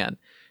Catan.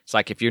 It's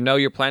like if you know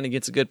you're playing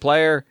against a good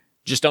player,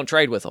 just don't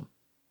trade with them.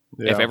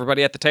 Yeah. If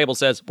everybody at the table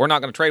says we're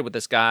not going to trade with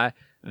this guy,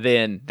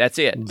 then that's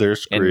it. They're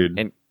screwed.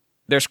 And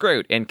they're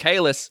screwed. And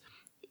Caylus,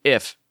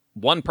 if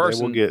one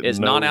person is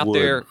not out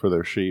there for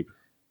their sheep.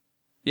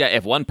 Yeah,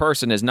 if one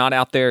person is not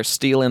out there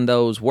stealing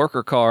those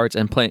worker cards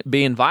and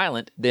being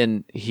violent,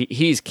 then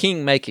he's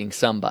king making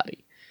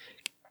somebody.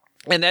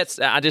 And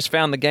I just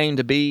found the game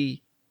to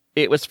be,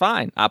 it was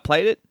fine. I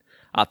played it.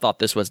 I thought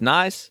this was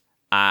nice.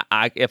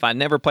 If I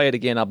never play it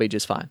again, I'll be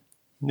just fine.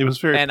 It was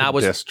very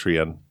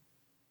pedestrian.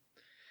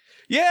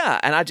 Yeah,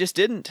 and I just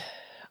didn't.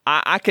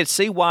 I could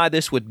see why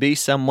this would be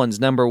someone's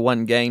number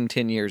one game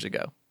 10 years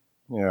ago.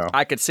 Yeah,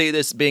 I could see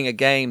this being a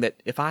game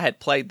that if I had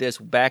played this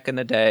back in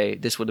the day,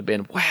 this would have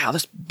been, wow,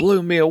 this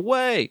blew me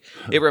away.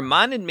 It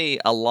reminded me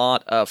a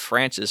lot of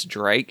Francis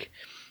Drake.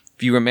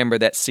 If you remember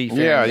that Seafaring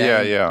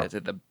game. Yeah.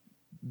 The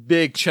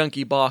big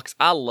chunky box.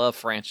 I love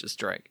Francis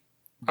Drake.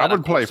 I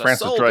would play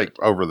Francis Drake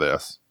over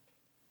this.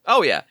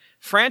 Oh, yeah.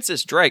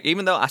 Francis Drake,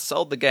 even though I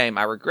sold the game,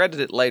 I regretted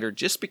it later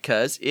just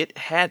because it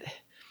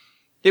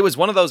was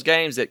one of those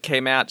games that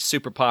came out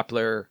super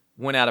popular,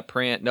 went out of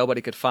print, nobody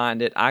could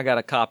find it. I got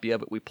a copy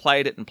of it. We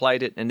played it,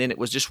 and then it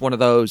was just one of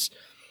those.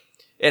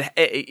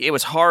 It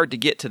was hard to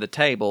get to the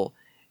table.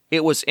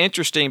 It was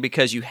interesting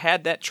because you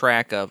had that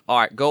track of, all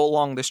right, go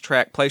along this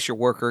track, place your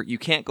worker. You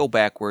can't go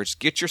backwards.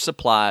 Get your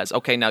supplies.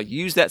 Okay, now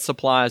use that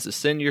supplies to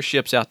send your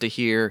ships out to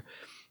here.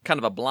 Kind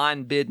of a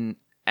blind bidding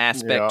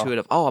aspect to it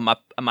of, oh,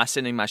 am I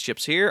sending my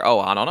ships here? Oh,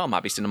 I don't know. I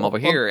might be sending them over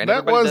here. And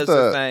everybody does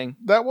their thing.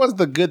 That was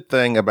the good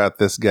thing about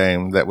this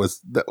game that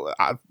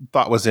I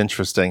thought was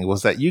interesting,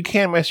 was that you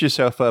can mess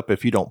yourself up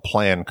if you don't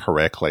plan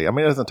correctly. I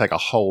mean, it doesn't take a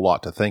whole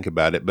lot to think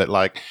about it, but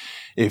like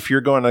if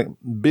you're going to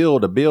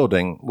build a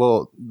building,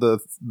 well,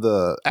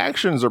 the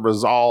actions are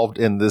resolved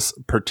in this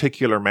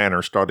particular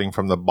manner, starting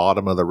from the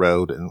bottom of the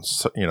road and,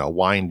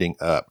 winding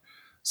up.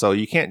 So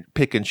you can't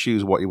pick and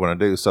choose what you want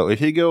to do. So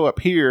if you go up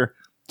here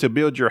to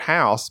build your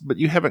house, but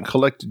you haven't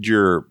collected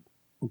your,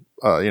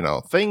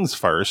 things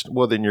first,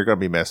 well, then you're going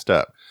to be messed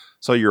up.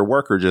 So your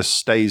worker just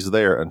stays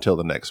there until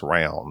the next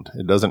round.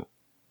 It doesn't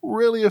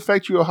really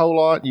affect you a whole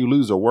lot. You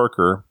lose a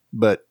worker,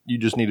 but you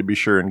just need to be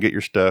sure and get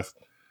your stuff,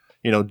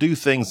 do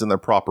things in the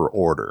proper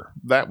order.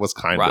 That was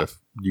kind of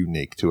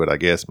unique to it, I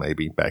guess,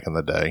 maybe back in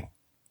the day.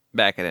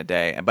 Back in the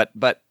day.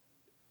 But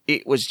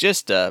it was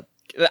just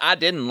I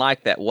didn't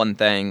like that one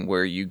thing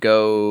where you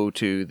go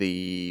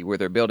to where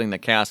they're building the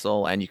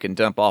castle and you can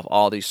dump off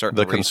all these certain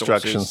resources.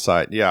 Construction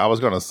site. Yeah, I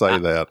was going to say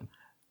that.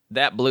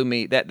 That blew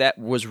me. That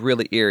was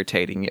really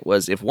irritating. It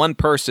was, if one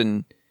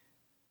person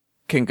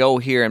can go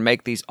here and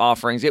make these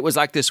offerings, it was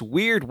like this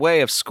weird way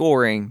of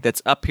scoring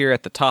that's up here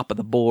at the top of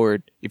the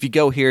board. If you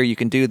go here, you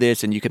can do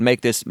this and you can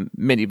make this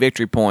many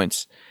victory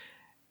points.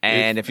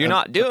 And if you're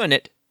not doing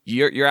it,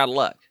 you're out of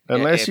luck.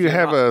 Unless you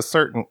have a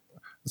certain...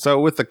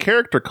 So with the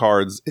character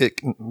cards,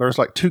 there's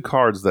like 2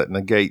 cards that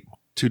negate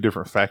 2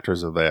 different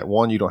factors of that.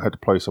 One, you don't have to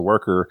place a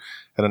worker.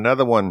 And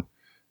another one,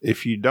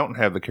 if you don't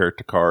have the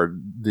character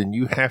card, then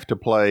you have to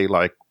play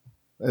like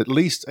at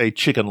least a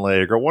chicken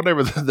leg or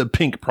whatever the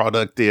pink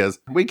product is.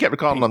 We kept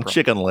calling them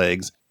chicken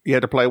legs. You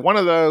had to play one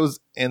of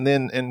those and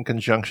then in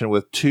conjunction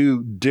with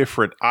 2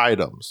 different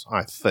items,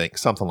 I think,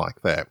 something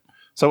like that.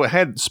 So it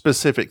had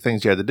specific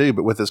things you had to do,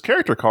 but with this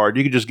character card,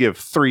 you could just give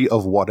 3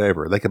 of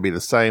whatever. They could be the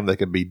same, they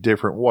could be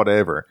different,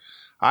 whatever.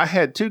 I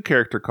had 2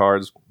 character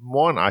cards.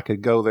 One, I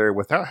could go there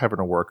without having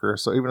a worker,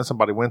 so even if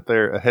somebody went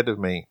there ahead of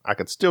me, I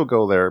could still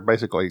go there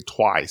basically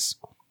twice.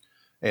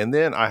 And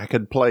then I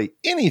could play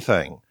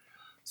anything.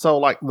 So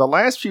like the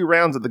last few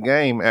rounds of the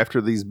game,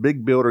 after these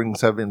big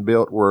buildings have been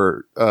built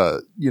where,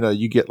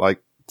 you get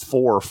like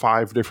 4 or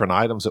 5 different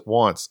items at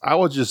once, I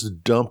was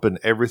just dumping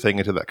everything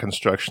into that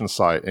construction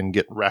site and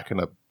racking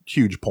up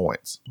huge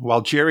points.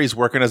 While Jerry's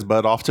working his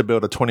butt off to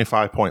build a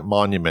 25-point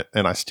monument,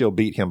 and I still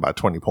beat him by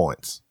 20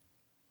 points.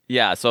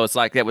 Yeah, so it's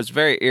like that was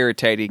very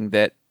irritating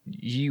that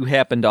you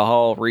happen to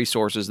haul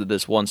resources to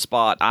this one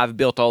spot. I've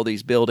built all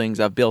these buildings,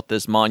 I've built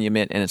this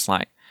monument, and it's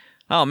like,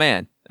 oh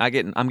man, I'm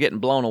getting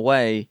blown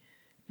away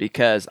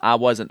because I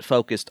wasn't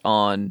focused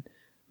on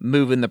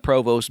moving the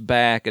provost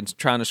back and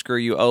trying to screw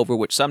you over,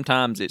 which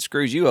sometimes it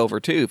screws you over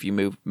too if you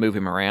move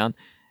him around.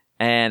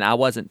 And I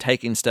wasn't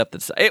taking stuff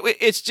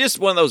it's just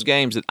one of those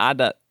games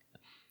that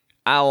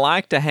I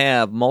like to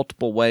have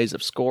multiple ways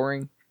of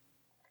scoring,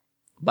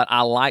 but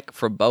I like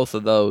for both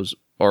of those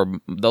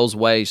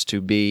ways to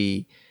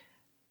be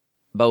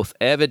both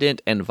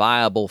evident and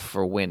viable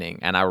for winning.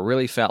 And I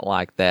really felt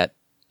like that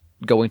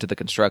going to the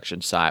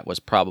construction site was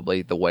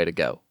probably the way to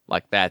go.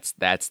 Like that's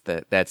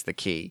the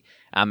key.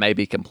 I may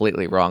be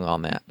completely wrong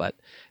on that, but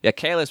yeah,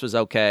 Caylus was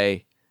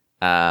okay,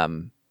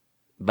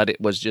 but it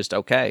was just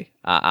okay.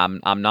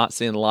 I'm not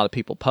seeing a lot of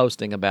people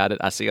posting about it.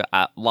 I see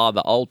a lot of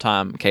the old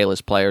time Caylus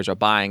players are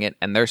buying it,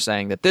 and they're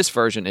saying that this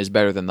version is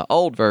better than the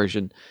old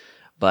version,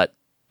 but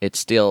it's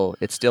still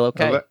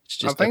okay. It's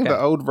just I think the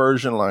old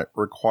version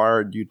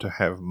required you to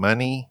have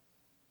money,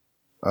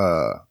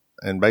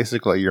 and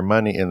basically your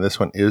money in this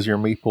one is your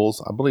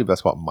meeples. I believe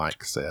that's what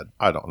Mike said.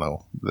 I don't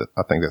know.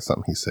 I think that's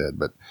something he said,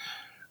 but.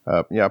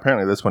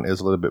 Apparently this one is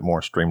a little bit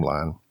more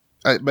streamlined.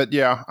 But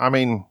yeah, I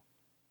mean,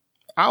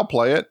 I'll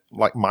play it.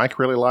 Like Mike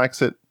really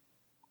likes it.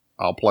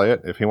 I'll play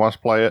it if he wants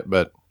to play it.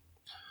 But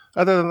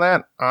other than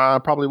that, I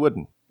probably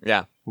wouldn't.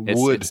 Yeah,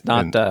 it's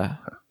not.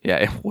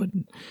 It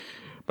wouldn't.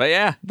 But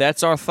yeah,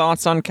 that's our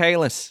thoughts on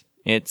Caylus.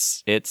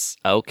 It's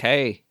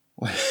okay.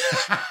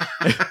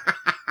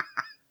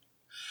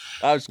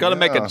 I was going to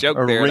make a joke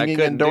there, and I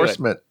couldn't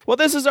endorsement. Do it. Well,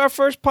 this is our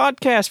first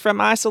podcast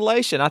from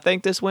isolation. I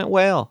think this went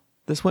well.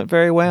 This went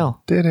very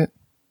well. Did it?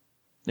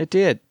 It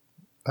did.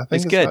 I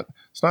think it's good.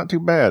 It's not too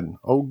bad.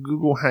 Old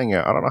Google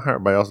Hangout. I don't know how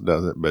everybody else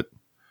does it, but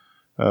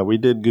we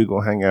did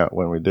Google Hangout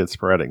when we did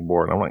Sporadic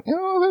Board. I'm like,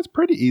 that's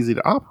pretty easy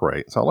to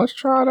operate. So let's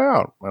try it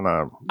out. And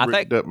I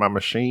rigged up my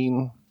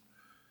machine,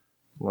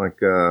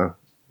 got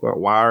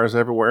wires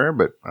everywhere,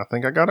 but I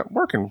think I got it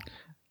working.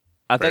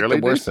 I think the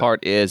worst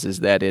part is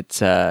that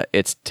it's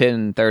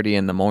 10:30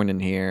 in the morning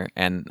here,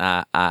 and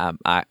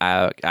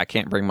I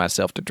can't bring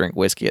myself to drink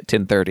whiskey at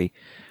 10:30.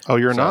 Oh,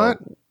 you're not?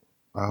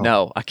 Oh.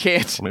 No, I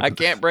can't. I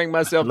can't bring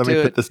myself to it. Let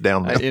me put this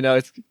down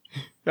there.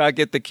 I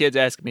get the kids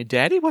asking me,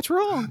 "Daddy, what's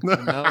wrong?"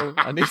 No,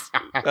 I need.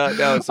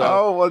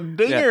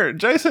 Dinger, yeah.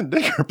 Jason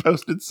Dinger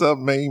posted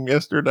some meme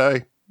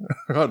yesterday.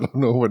 I don't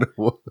know what it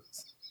was.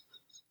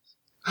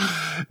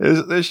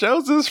 It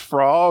shows this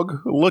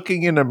frog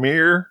looking in a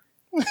mirror.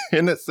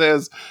 And it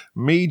says,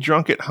 "Me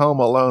drunk at home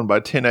alone by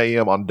 10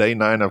 a.m. on day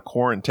 9 of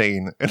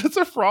quarantine." And it's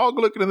a frog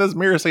looking in this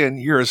mirror saying,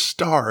 "You're a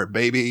star,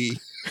 baby."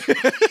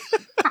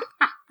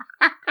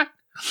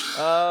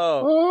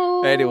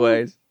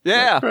 Anyways.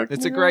 Yeah,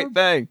 it's a great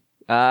thing.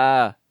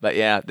 But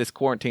yeah, this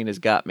quarantine has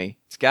got me.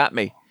 It's got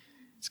me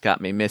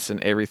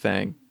missing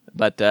everything.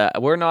 But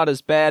we're not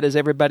as bad as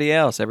everybody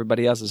else.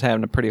 Everybody else is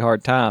having a pretty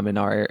hard time in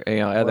our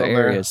other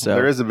areas. So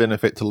there is a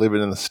benefit to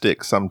living in the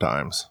sticks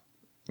sometimes.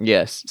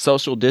 Yes,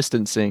 social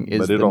distancing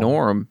is the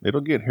norm.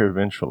 It'll get here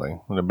eventually.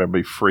 And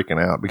everybody be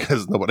freaking out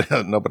because nobody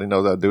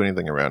knows how to do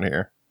anything around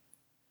here.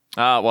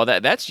 Well,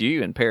 that's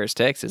you in Paris,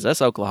 Texas. Us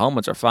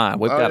Oklahomans are fine.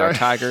 We've got our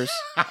tigers.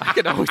 I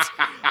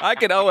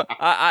can always.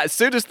 As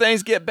soon as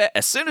things get bad,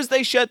 as soon as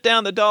they shut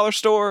down the dollar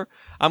store,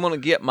 I'm gonna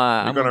get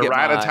my. You're gonna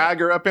ride a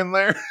tiger up in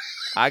there.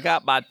 I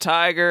got my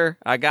tiger.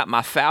 I got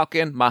my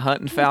falcon, my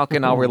hunting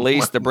falcon. I'll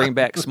release to bring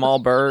back small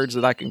birds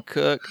that I can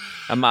cook.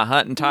 And my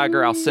hunting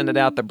tiger, I'll send it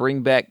out to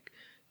bring back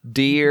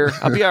deer.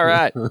 I'll be all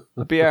right.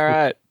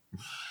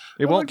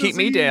 It won't keep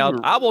me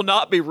down. I will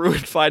not be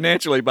ruined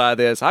financially by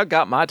this. I've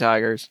got my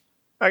tigers.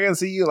 I can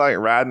see you like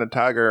riding a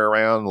tiger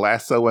around,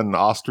 lassoing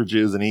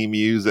ostriches and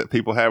emus that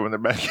people have in their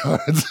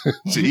backyards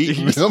to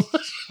eating them.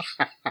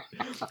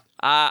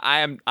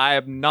 I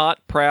am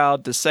not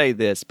proud to say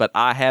this, but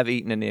I have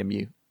eaten an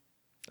emu.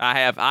 I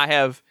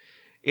have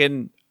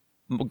in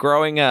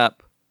growing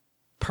up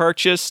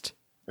purchased.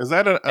 Is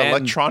that an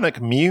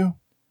electronic mew?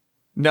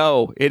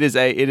 No, it is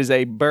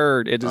a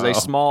bird. It is a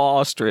small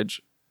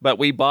ostrich. But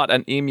we bought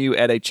an emu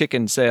at a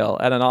chicken sale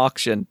at an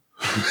auction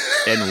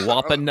in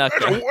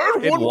Wapanucka,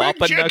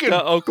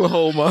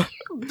 Oklahoma.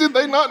 Did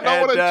they not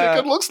know what a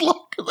chicken looks like?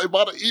 They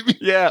bought an emu.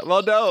 Yeah,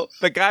 well, no.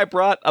 The guy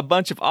brought a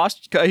bunch of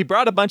he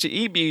brought a bunch of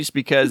emus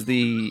because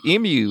the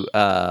emu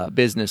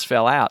business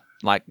fell out.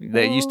 Like,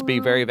 they used to be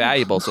very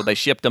valuable, so they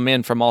shipped them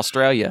in from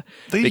Australia.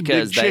 These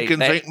big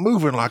chickens ain't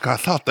moving like I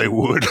thought they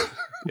would.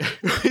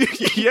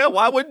 Yeah,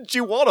 why wouldn't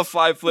you want a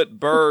 5-foot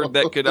bird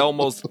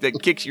that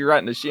kicks you right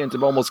in the shins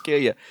and almost kill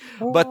you?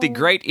 But the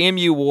Great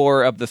Emu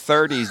War of the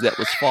 30s that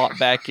was fought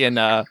back in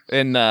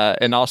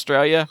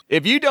Australia.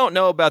 If you don't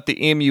know about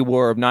the Emu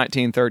War of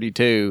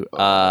 1932,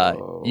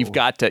 you've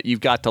got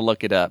to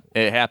look it up.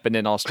 It happened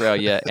in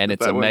Australia, and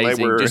it's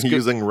amazing. When they were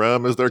using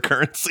rum as their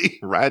currency,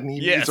 riding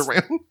emus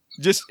around.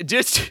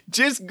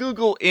 Just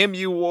Google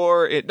Emu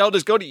War.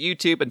 Just go to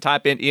YouTube and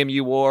type in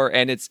Emu War,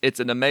 and it's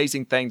an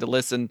amazing thing to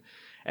listen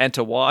and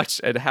to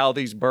watch, and how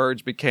these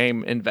birds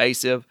became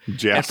invasive.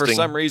 Jousting. And for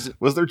some reason,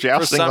 was there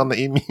jousting on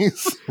the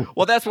emus?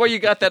 Well, that's where you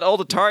got that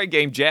old Atari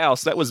game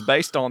Joust. That was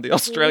based on the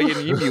Australian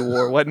Emu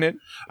War, wasn't it?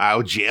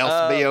 Oh,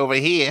 joust me over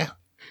here.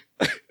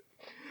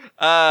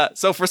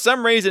 So for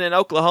some reason in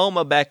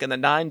Oklahoma back in the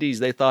 90s,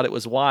 they thought it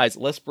was wise.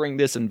 Let's bring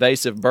this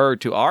invasive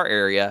bird to our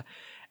area.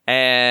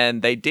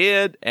 And they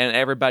did, and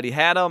everybody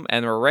had them,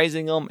 and were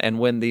raising them. And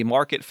when the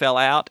market fell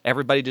out,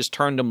 everybody just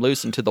turned them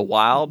loose into the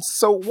wild.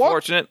 So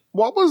what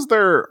was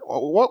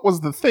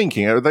the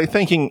thinking? Are they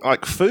thinking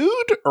like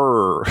food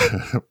or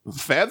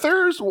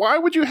feathers? Why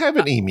would you have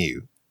an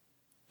emu?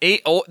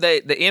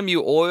 The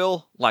emu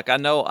oil, like I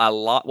know a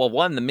lot. Well,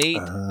 one, the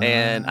meat,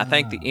 and I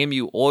think the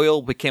emu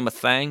oil became a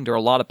thing. There are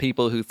a lot of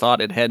people who thought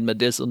it had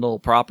medicinal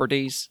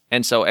properties,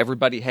 and so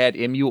everybody had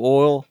emu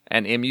oil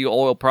and emu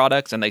oil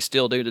products, and they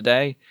still do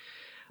today.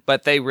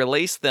 But they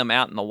released them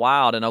out in the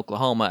wild in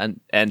Oklahoma,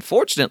 and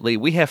fortunately,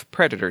 we have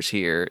predators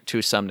here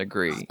to some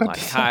degree,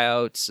 like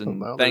coyotes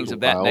and things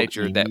of that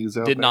nature that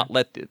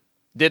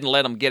didn't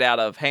let them get out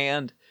of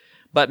hand.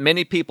 But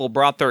many people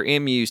brought their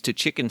emus to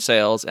chicken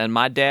sales, and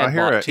my dad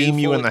bought two. An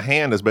emu in the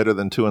hand is better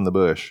than two in the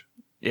bush.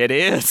 It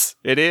is.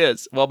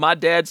 Well, my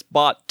dad's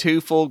bought 2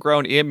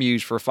 full-grown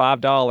emus for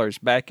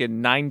 $5 back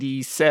in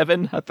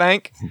 '97, I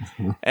think.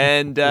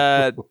 And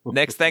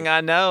next thing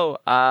I know,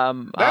 I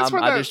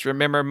just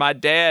remember my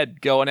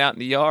dad going out in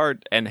the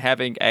yard and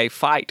having a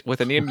fight with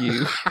an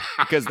emu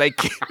because they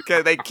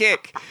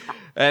kick.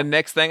 And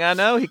next thing I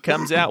know, he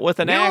comes out with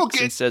an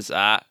axe and says,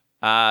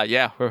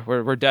 "Yeah,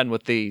 we're done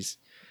with these."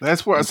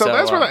 That's where that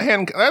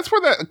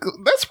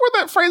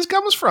phrase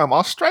comes from.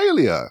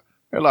 Australia.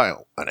 They're like,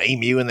 an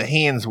emu in the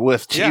hand's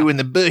worth 2 in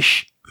the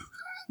bush.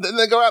 Then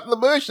they go out in the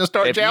bush and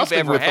start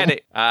jousting with them.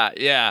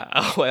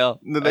 Oh, well.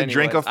 Then they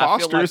drink a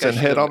Foster's and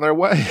head on their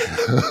way.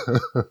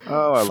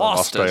 I love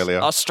Australia.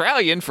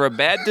 Australian for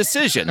bad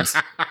decisions.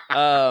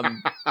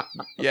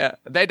 Yeah,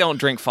 they don't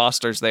drink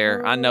Foster's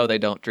there. I know they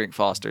don't drink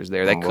Foster's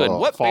there. They couldn't.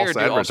 What beer do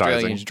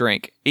Australians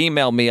drink?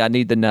 Email me. I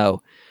need to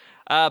know.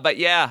 But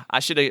yeah, I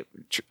should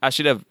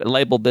have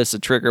labeled this a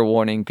trigger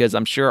warning because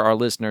I'm sure our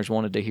listeners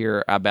wanted to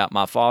hear about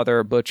my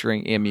father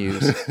butchering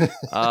emus.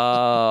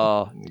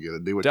 Oh, you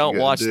gotta do what don't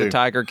you watch do. The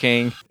Tiger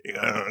King.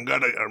 Yeah,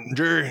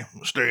 Jerry,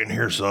 stay in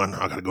here, son.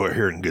 I gotta go out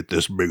here and get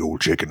this big old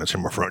chicken that's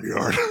in my front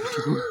yard.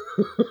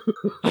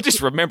 I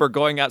just remember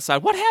going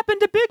outside. What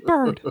happened to Big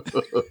Bird?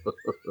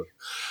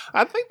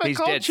 I think they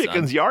call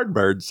chickens yard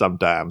birds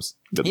sometimes.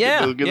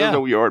 Get a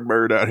little yard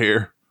bird out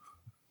here.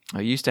 I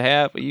used to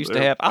have.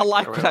 I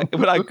like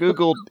when I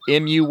Googled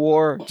Emu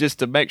War just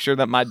to make sure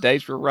that my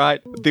dates were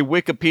right. The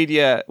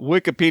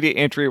Wikipedia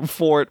entry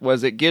for it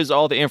was it gives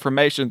all the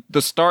information,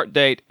 the start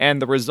date,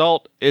 and the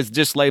result is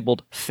just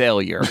labeled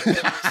failure.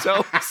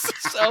 so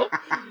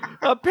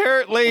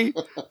apparently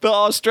the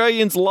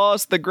Australians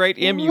lost the Great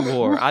Emu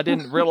War. I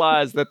didn't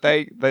realize that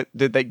they.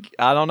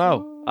 I don't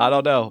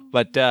know.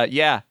 But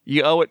yeah,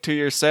 you owe it to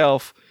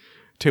yourself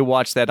to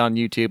watch that on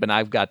YouTube, and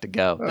I've got to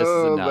go. This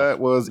is enough. That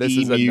was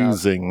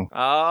amusing.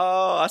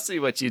 Oh, I see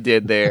what you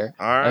did there.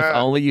 All right. If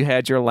only you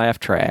had your laugh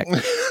track.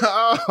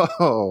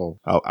 I'll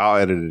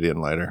edit it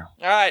in later.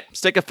 All right,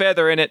 stick a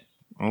feather in it.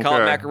 Okay. Call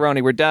it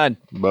macaroni. We're done.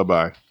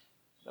 Bye-bye.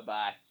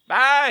 Bye-bye.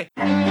 Bye.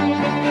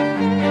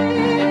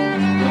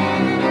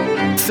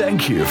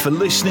 Thank you for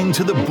listening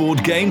to the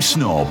Board Game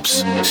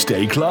Snobs.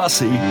 Stay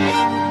classy.